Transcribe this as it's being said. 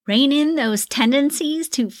Rein in those tendencies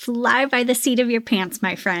to fly by the seat of your pants,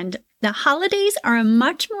 my friend. The holidays are a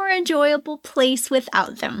much more enjoyable place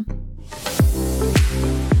without them.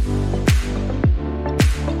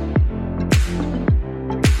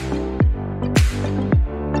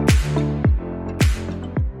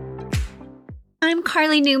 I'm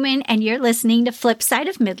Carly Newman, and you're listening to Flipside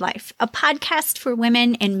of Midlife, a podcast for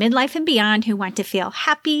women in midlife and beyond who want to feel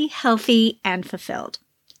happy, healthy, and fulfilled.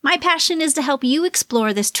 My passion is to help you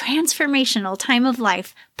explore this transformational time of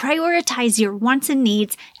life, prioritize your wants and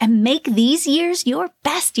needs, and make these years your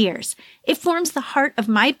best years. It forms the heart of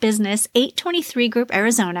my business, 823 Group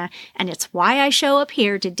Arizona, and it's why I show up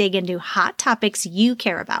here to dig into hot topics you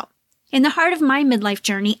care about. In the heart of my midlife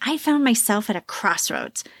journey, I found myself at a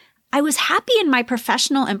crossroads. I was happy in my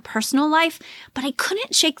professional and personal life, but I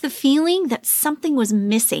couldn't shake the feeling that something was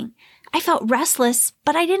missing. I felt restless,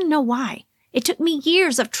 but I didn't know why. It took me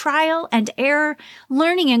years of trial and error,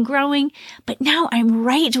 learning and growing, but now I'm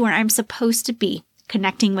right where I'm supposed to be,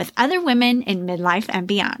 connecting with other women in midlife and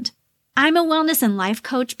beyond. I'm a wellness and life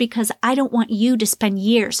coach because I don't want you to spend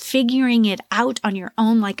years figuring it out on your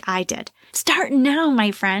own like I did. Start now,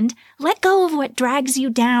 my friend. Let go of what drags you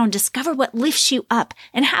down, discover what lifts you up,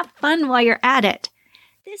 and have fun while you're at it.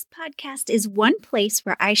 This podcast is one place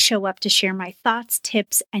where I show up to share my thoughts,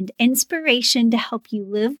 tips, and inspiration to help you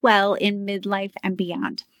live well in midlife and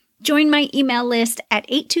beyond. Join my email list at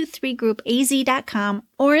 823groupaz.com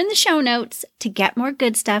or in the show notes to get more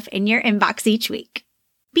good stuff in your inbox each week.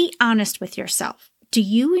 Be honest with yourself. Do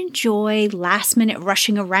you enjoy last-minute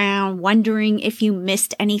rushing around, wondering if you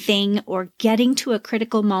missed anything, or getting to a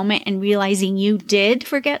critical moment and realizing you did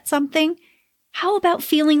forget something? How about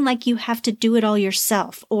feeling like you have to do it all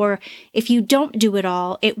yourself, or if you don't do it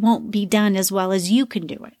all, it won't be done as well as you can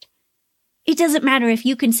do it? It doesn't matter if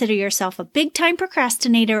you consider yourself a big-time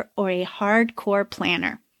procrastinator or a hardcore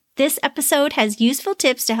planner. This episode has useful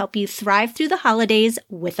tips to help you thrive through the holidays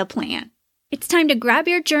with a plan. It's time to grab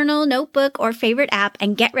your journal, notebook, or favorite app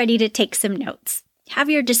and get ready to take some notes. Have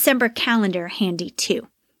your December calendar handy too.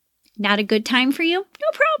 Not a good time for you?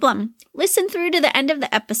 No problem. Listen through to the end of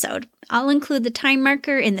the episode. I'll include the time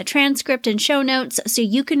marker in the transcript and show notes so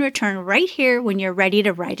you can return right here when you're ready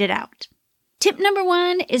to write it out. Tip number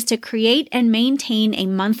 1 is to create and maintain a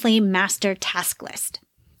monthly master task list.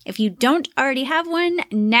 If you don't already have one,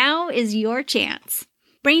 now is your chance.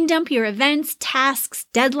 Brain dump your events, tasks,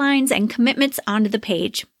 deadlines, and commitments onto the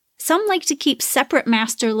page. Some like to keep separate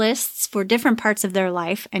master lists for different parts of their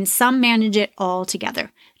life, and some manage it all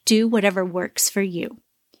together. Do whatever works for you.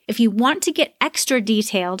 If you want to get extra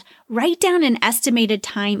detailed, write down an estimated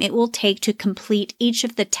time it will take to complete each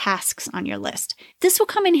of the tasks on your list. This will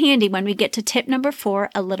come in handy when we get to tip number 4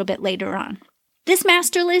 a little bit later on. This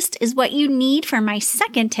master list is what you need for my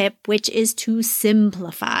second tip, which is to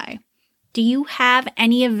simplify. Do you have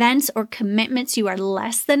any events or commitments you are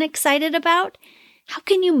less than excited about? How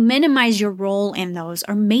can you minimize your role in those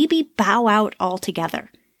or maybe bow out altogether?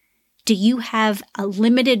 Do you have a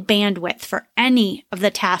limited bandwidth for any of the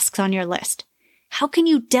tasks on your list? How can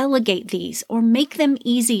you delegate these or make them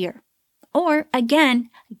easier? Or, again,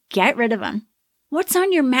 get rid of them. What's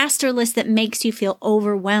on your master list that makes you feel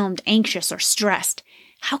overwhelmed, anxious, or stressed?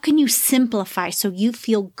 How can you simplify so you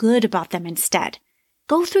feel good about them instead?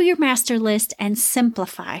 Go through your master list and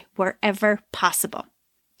simplify wherever possible.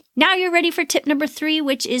 Now you're ready for tip number 3,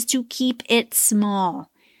 which is to keep it small.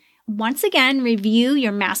 Once again, review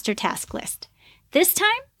your master task list. This time,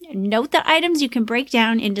 note the items you can break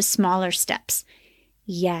down into smaller steps.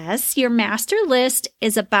 Yes, your master list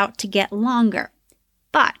is about to get longer,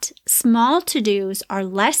 but small to-dos are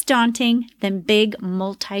less daunting than big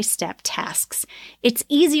multi-step tasks. It's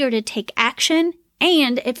easier to take action,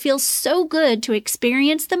 and it feels so good to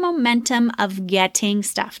experience the momentum of getting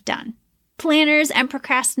stuff done. Planners and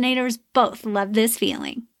procrastinators both love this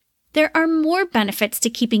feeling. There are more benefits to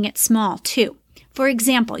keeping it small, too. For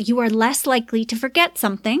example, you are less likely to forget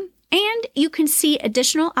something, and you can see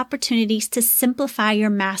additional opportunities to simplify your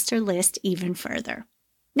master list even further.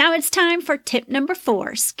 Now it's time for tip number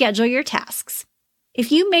 4, schedule your tasks. If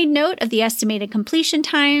you made note of the estimated completion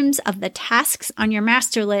times of the tasks on your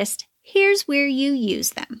master list, here's where you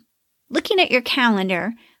use them. Looking at your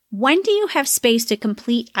calendar, when do you have space to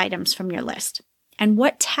complete items from your list? And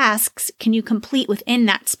what tasks can you complete within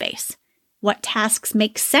that space? What tasks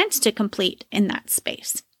make sense to complete in that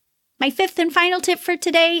space? My 5th and final tip for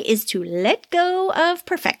today is to let go of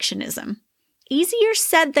perfectionism. Easier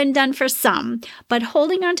said than done for some, but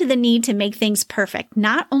holding on to the need to make things perfect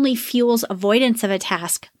not only fuels avoidance of a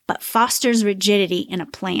task, but fosters rigidity in a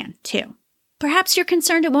plan too. Perhaps you're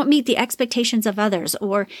concerned it won't meet the expectations of others,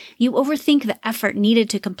 or you overthink the effort needed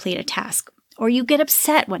to complete a task, or you get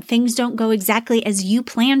upset when things don't go exactly as you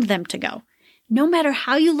planned them to go. No matter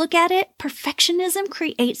how you look at it, perfectionism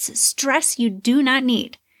creates stress you do not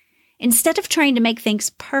need. Instead of trying to make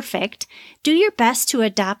things perfect, do your best to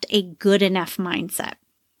adopt a good enough mindset.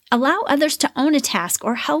 Allow others to own a task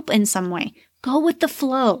or help in some way. Go with the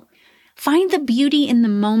flow. Find the beauty in the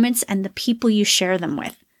moments and the people you share them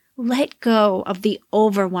with. Let go of the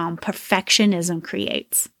overwhelm perfectionism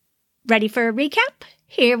creates. Ready for a recap?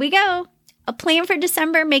 Here we go. A plan for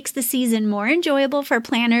December makes the season more enjoyable for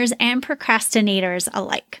planners and procrastinators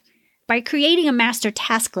alike. By creating a master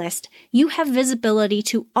task list, you have visibility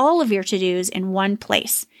to all of your to-dos in one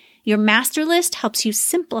place. Your master list helps you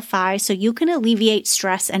simplify so you can alleviate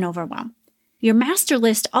stress and overwhelm. Your master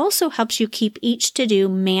list also helps you keep each to-do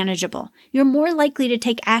manageable. You're more likely to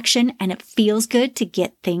take action, and it feels good to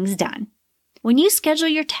get things done. When you schedule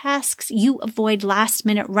your tasks, you avoid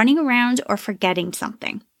last-minute running around or forgetting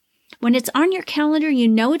something. When it's on your calendar, you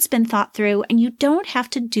know it's been thought through, and you don't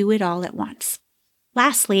have to do it all at once.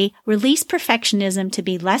 Lastly, release perfectionism to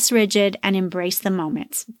be less rigid and embrace the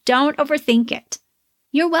moments. Don't overthink it.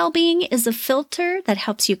 Your well-being is a filter that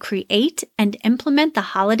helps you create and implement the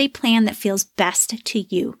holiday plan that feels best to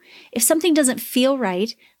you. If something doesn't feel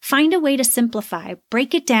right, find a way to simplify,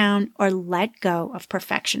 break it down, or let go of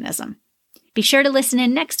perfectionism. Be sure to listen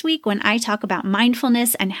in next week when I talk about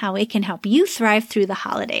mindfulness and how it can help you thrive through the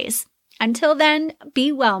holidays. Until then,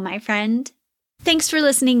 be well, my friend. Thanks for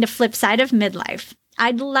listening to Flipside of Midlife.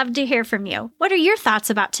 I'd love to hear from you. What are your thoughts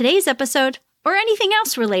about today's episode or anything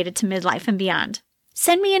else related to midlife and beyond?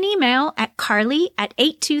 Send me an email at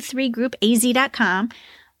carly@823groupaz.com,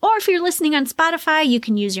 or if you're listening on Spotify, you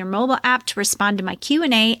can use your mobile app to respond to my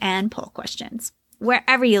Q&A and poll questions.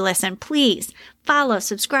 Wherever you listen, please follow,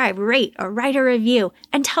 subscribe, rate, or write a review,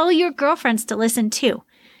 and tell your girlfriends to listen too.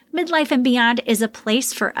 Midlife and Beyond is a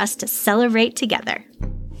place for us to celebrate together.